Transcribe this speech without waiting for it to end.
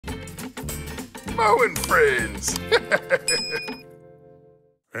Moe and Friends.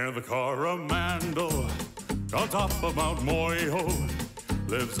 And the Coromandel, on top of Mount Moehau,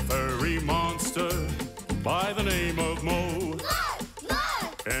 lives a furry monster by the name of Moe.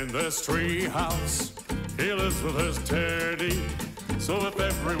 In this tree house, he lives with his teddy. So if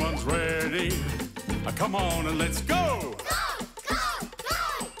everyone's ready, come on and let's go!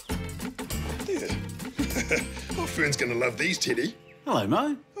 Yeah. Oh, Fern's gonna love these, Teddy. Hello,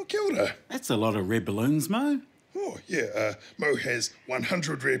 Mo. Oh, kia ora. That's a lot of red balloons, Mo. Oh, yeah, Moe has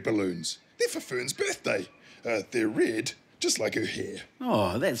 100 red balloons. They're for Fern's birthday. They're red, just like her hair.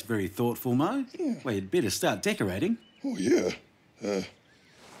 Oh, that's very thoughtful, Mo. Yeah. Well, you'd better start decorating. Oh, yeah.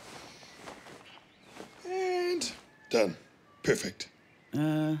 And done. Perfect.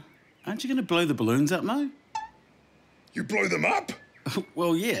 Aren't you going to blow the balloons up, Mo? You blow them up?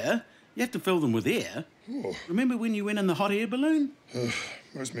 Well, yeah. You have to fill them with air. Oh. Remember when you went in the hot air balloon?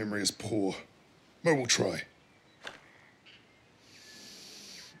 Mo's memory is poor. Mo will try.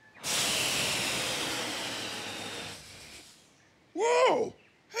 Whoa!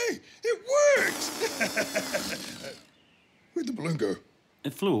 Hey, it worked! Where'd the balloon go?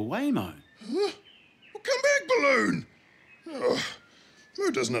 It flew away, Mo. Huh? Well, come back, balloon! Oh, Mo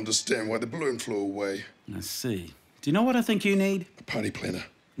doesn't understand why the balloon flew away. I see. Do you know what I think you need? A party planner.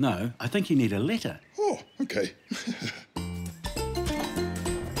 No, I think you need a letter. Oh, okay.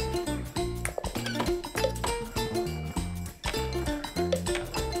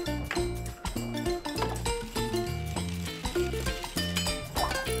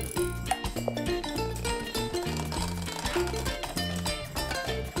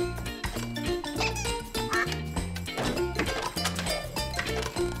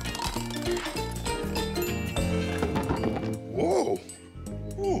 Whoa.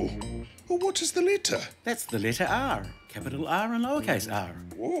 Oh. Well, what is the letter? That's the letter R. Capital R and lowercase r.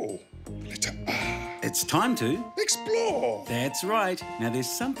 Whoa. Letter R. It's time to... Explore. That's right. Now, there's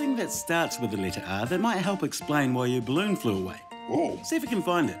something that starts with the letter R that might help explain why your balloon flew away. Whoa. See if you can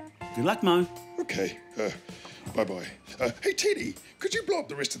find it. Good luck, Mo. Okay. Bye-bye. Hey, Teddy, could you blow up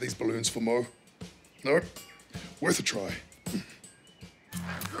the rest of these balloons for Mo? No? Worth a try.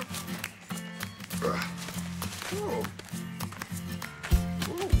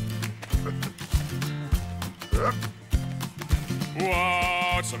 Whoa.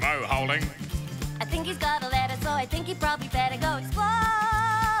 What's Mo holding? I think he's got a letter, so I think he probably better go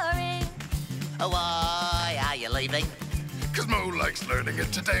exploring. Why are you leaving? Because Mo likes learning,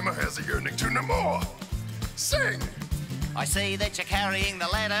 and today Mo has a yearning to know more. Sing! I see that you're carrying the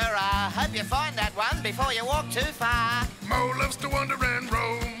letter. I hope you find that one before you walk too far. Mo loves to wander and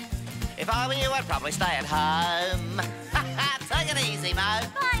roam. If I were you, I'd probably stay at home. Take it easy, Mo.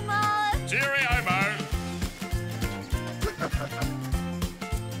 Bye, Mo. Cheerio, Mo.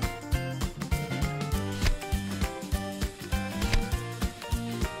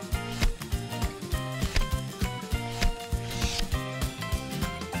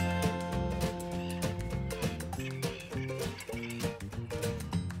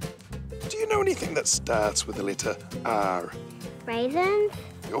 Do you know anything that starts with the letter R? Raisins?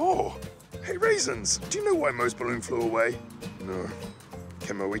 Oh, hey, raisins. Do you know why Mo's balloon flew away? No.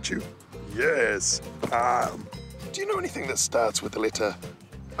 Can Mo eat you? Yes. Do you know anything that starts with the letter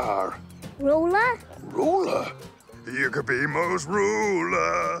R? Ruler? Ruler. You could be Mo's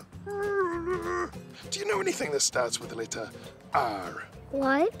ruler. Do you know anything that starts with the letter R?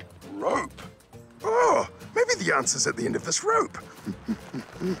 Rope? Rope. Oh, maybe the answer's at the end of this rope.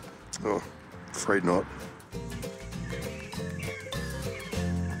 Oh, afraid not.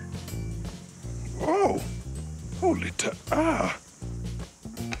 Oh, letter R.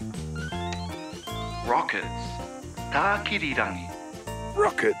 Rockets. Tā kirirangi.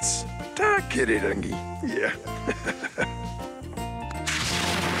 Rockets. Tā kirirangi. Yeah.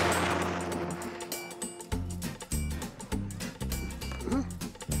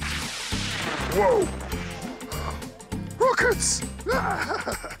 Whoa. Rockets.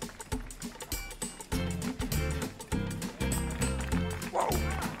 Whoa.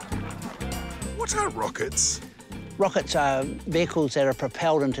 What are rockets? Rockets are vehicles that are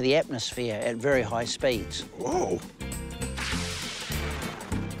propelled into the atmosphere at very high speeds. Whoa.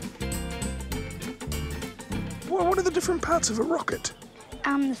 Well, what are the different parts of a rocket?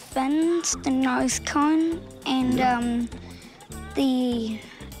 The fins, the nose cone, and the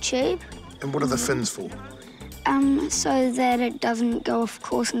tube. And what are the fins for? So that it doesn't go off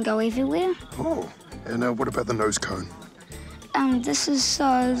course and go everywhere. Oh, and what about the nose cone? This is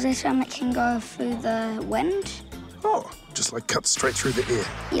so that it can go through the wind. Oh, just like cut straight through the air.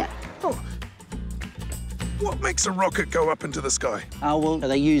 Yeah. Oh. What makes a rocket go up into the sky? Well,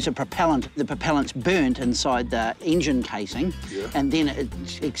 they use a propellant. The propellant's burnt inside the engine casing, and then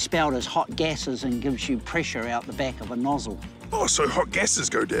it's expelled as hot gases and gives you pressure out the back of a nozzle. Oh, so hot gases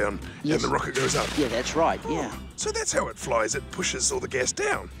go down and the rocket goes up. Yeah, that's right, yeah. So that's how it flies. It pushes all the gas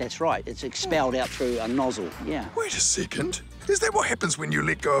down. That's right. It's expelled out through a nozzle, yeah. Wait a second. Is that what happens when you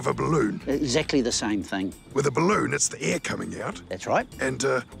let go of a balloon? Exactly the same thing. With a balloon, it's the air coming out. That's right. And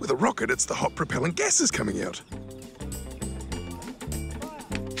with a rocket, it's the hot propellant gases coming out.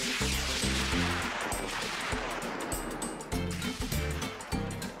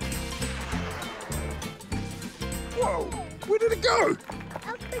 Whoa! Where did it go?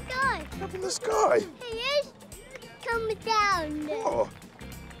 Up the sky. Up in the sky. He is coming down. Oh.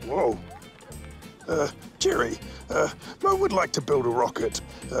 Whoa. Jerry, Mo would like to build a rocket.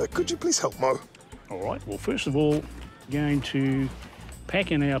 Could you please help Mo? All right, well, first of all, going to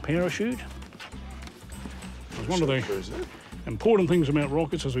pack in our parachute. Because one of the important things about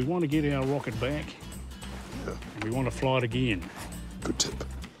rockets is we want to get our rocket back and we want to fly it again. Good tip.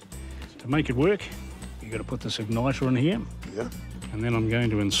 To make it work, you've got to put this igniter in here. Yeah. And then I'm going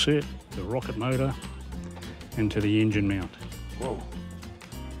to insert the rocket motor into the engine mount. Whoa.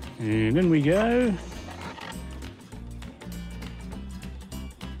 And in we go.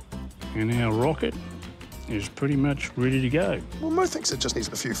 And our rocket is pretty much ready to go. Well, Mo thinks it just needs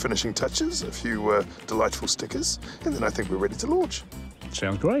a few finishing touches, a few delightful stickers, and then I think we're ready to launch.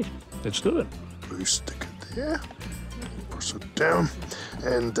 Sounds great. Let's do it. Blue sticker there. Push it down.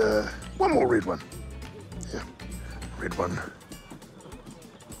 And one more red one. Yeah, red one.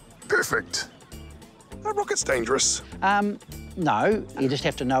 Perfect. That rocket's dangerous. No, you just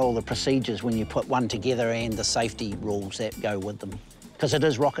have to know all the procedures when you put one together and the safety rules that go with them. Because it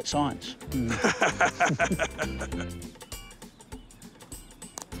is rocket science.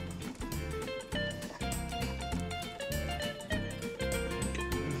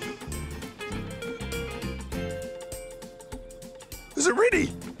 Is it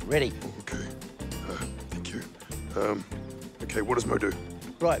ready? Ready. Okay. Thank you. Okay, what does Mo do?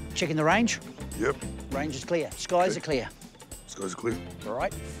 Right, checking the range. Yep. Range is clear. Skies are clear. Skies are clear. All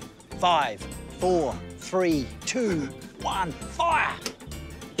right. 5, 4, 3, 2, 1, fire!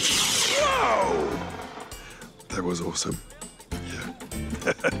 Whoa! That was awesome. Yeah.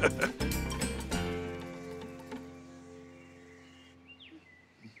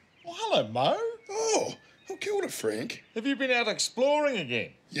 Well, hello, Mo. Oh, kia ora, Frank. Have you been out exploring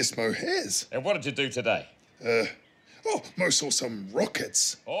again? Yes, Mo has. And what did you do today? Mo saw some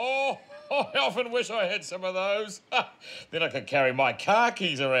rockets. Oh, I often wish I had some of those. Then I could carry my car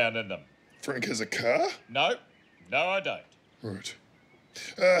keys around in them. Frank has a car? No, I don't. Right.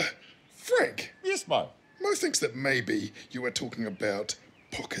 Frank. Yes, Mo. Mo thinks that maybe you are talking about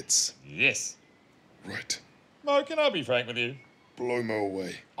pockets. Yes. Right. Mo, can I be frank with you? Blow Mo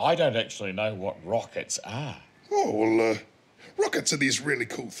away. I don't actually know what rockets are. Oh, well, rockets are these really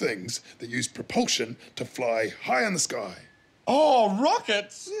cool things that use propulsion to fly high in the sky. Oh,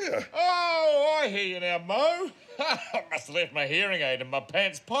 rockets? Yeah. Oh, I hear you now, Mo. I must have left my hearing aid in my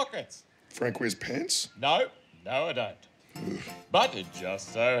pants pockets. Frank wears pants? No, I don't. But it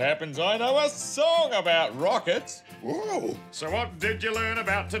just so happens I know a song about rockets. Whoa! So what did you learn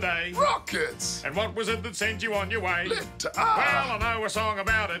about today? Rockets! And what was it that sent you on your way? Letter Well, R. I know a song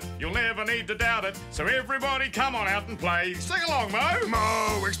about it. You'll never need to doubt it. So everybody come on out and play. Sing along, Mo.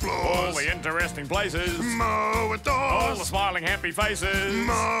 Mo explores. All the interesting places. Mo adores. All the smiling happy faces.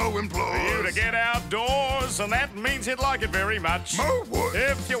 Mo implores. For you to get outdoors, and that means he'd like it very much. Mo would.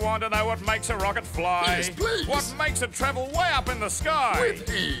 If you want to know what makes a rocket fly. Yes, please. What makes it travel way up in the sky. With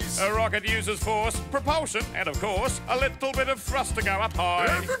ease. A rocket uses force, propulsion, and of course, a little bit of thrust to go up high.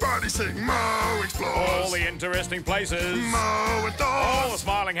 Everybody sing Mo explores. All the interesting places. Mo adores. All the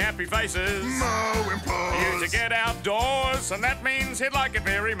smiling happy faces. Mo implores. For you to get outdoors, and that means he'd like it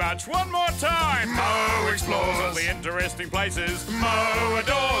very much. One more time. Mo explores. All the interesting places. Mo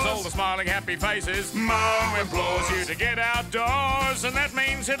adores. All the smiling happy faces. Mo implores you to get outdoors, and that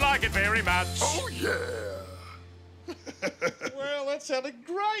means he'd like it very much. Oh, yeah. Well, that sounded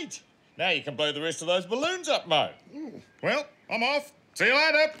great. Now you can blow the rest of those balloons up, Mo. Well, I'm off. See you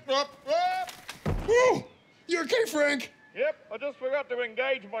later. Whoa! You okay, Frank? Yep, I just forgot to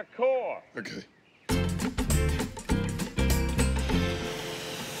engage my core. Okay.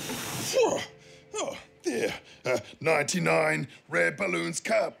 Whoa. Oh, there. 99 red balloons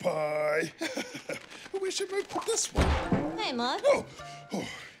cut pie. Where should we put this one? Hey, Mo. Oh,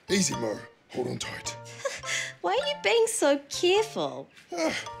 easy, Mo. Hold on tight. Why are you being so careful?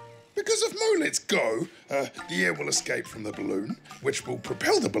 Because if Mo lets go, the air will escape from the balloon, which will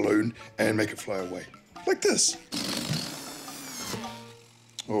propel the balloon and make it fly away. Like this.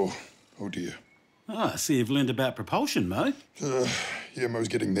 Oh dear. Ah, I see you've learned about propulsion, Mo. Yeah, Mo's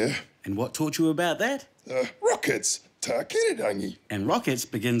getting there. And what taught you about that? Rockets. Tā kirirangi. And rockets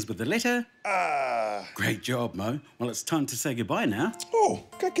begins with the letter... Ah. Great job, Mo. Well, it's time to say goodbye now. Oh,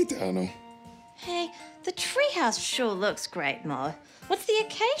 ka kite anō. Hey, the treehouse sure looks great, Mo. What's the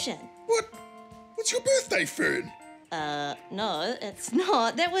occasion? What? What's your birthday, Fern? No, it's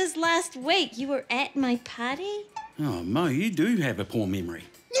not. That was last week. You were at my party. Oh, Mo, you do have a poor memory.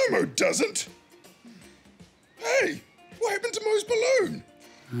 No, Mo doesn't. Hey, what happened to Mo's balloon?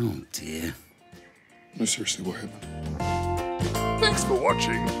 Oh, dear. No, seriously, what happened? Thanks for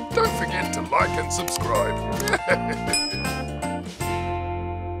watching. Don't forget to like and subscribe.